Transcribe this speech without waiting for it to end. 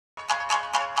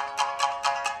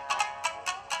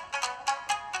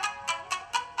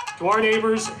To our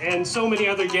neighbors and so many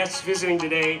other guests visiting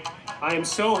today, I am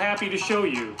so happy to show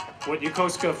you what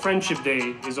Yokosuka Friendship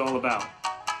Day is all about.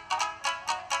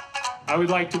 I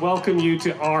would like to welcome you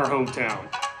to our hometown.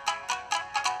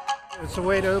 It's a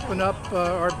way to open up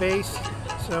our base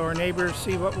so our neighbors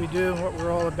see what we do and what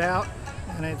we're all about,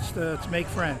 and it's to make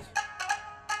friends.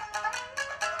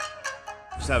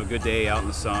 Just have a good day out in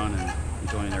the sun and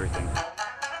enjoying everything.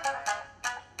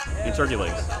 And turkey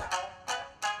legs.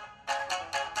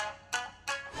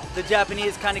 The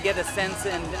Japanese kind of get a sense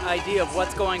and idea of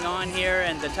what's going on here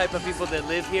and the type of people that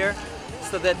live here,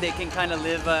 so that they can kind of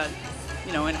live,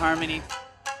 in harmony.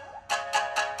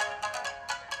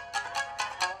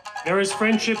 There is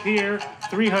friendship here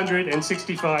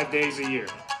 365 days a year.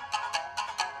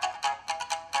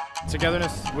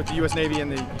 Togetherness with the U.S. Navy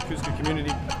and the Yokosuka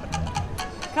community.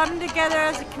 Come together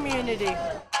as a community.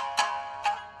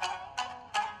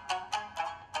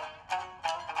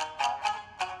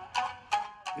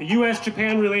 The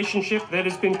U.S.-Japan relationship that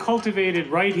has been cultivated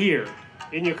right here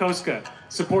in Yokosuka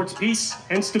supports peace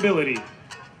and stability,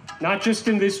 not just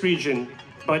in this region,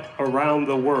 but around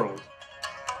the world.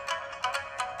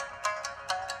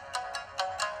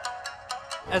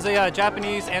 As a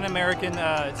Japanese and American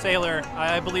sailor,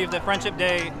 I believe that Friendship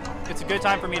Day, it's a good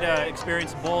time for me to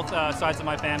experience both sides of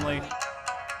my family.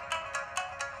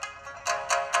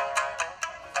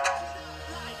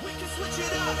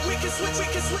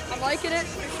 I'm liking it,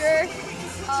 for sure.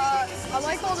 I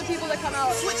like all the people that come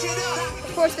out.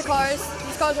 Of course, the cars.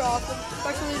 These cars are awesome,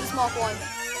 especially the small one.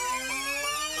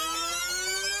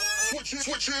 Switch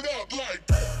it up like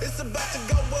it's about to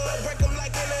go break them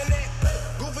like internet.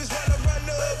 Goofies run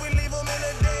up, we leave them in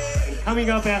a day. Coming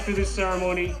up after this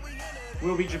ceremony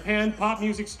will be Japan pop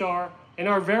music star and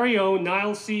our very own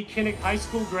Nile C Kinnick High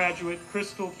School graduate,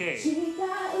 Crystal K.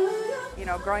 You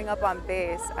know, growing up on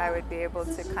base, I would be able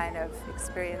to kind of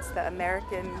experience the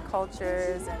American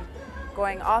cultures, and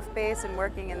going off base and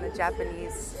working in the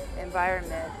Japanese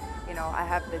environment. You know, I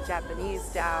have the Japanese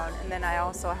down, and then I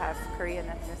also have Korean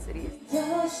ethnicities.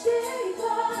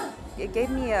 It gave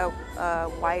me a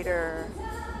wider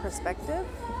perspective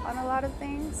on a lot of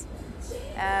things,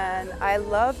 and I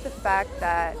love the fact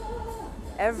that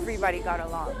everybody got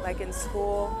along. Like in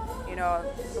school, you know,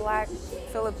 Black,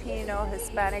 Filipino,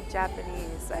 Hispanic,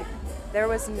 Japanese, like there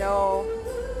was no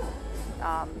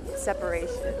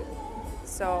separation.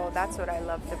 So that's what I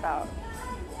loved about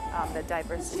the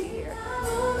diversity here.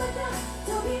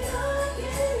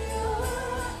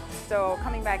 So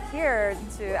coming back here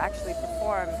to actually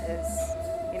perform is,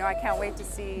 you know, I can't wait to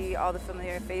see all the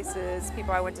familiar faces.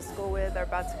 People I went to school with are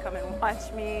about to come and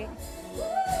watch me.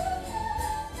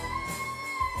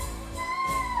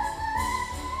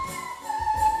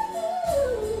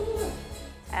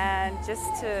 And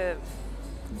just to,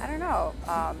 I don't know,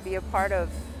 be a part of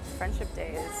Friendship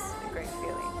Day is a great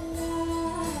feeling.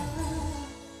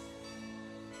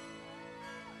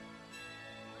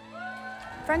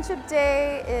 Friendship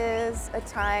Day is a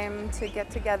time to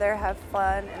get together, have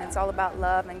fun, and it's all about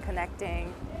love and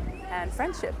connecting and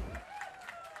friendship.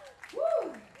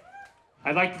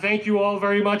 I'd like to thank you all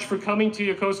very much for coming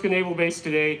to Yokosuka Naval Base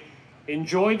today.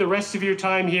 Enjoy the rest of your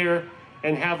time here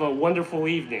and have a wonderful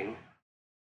evening.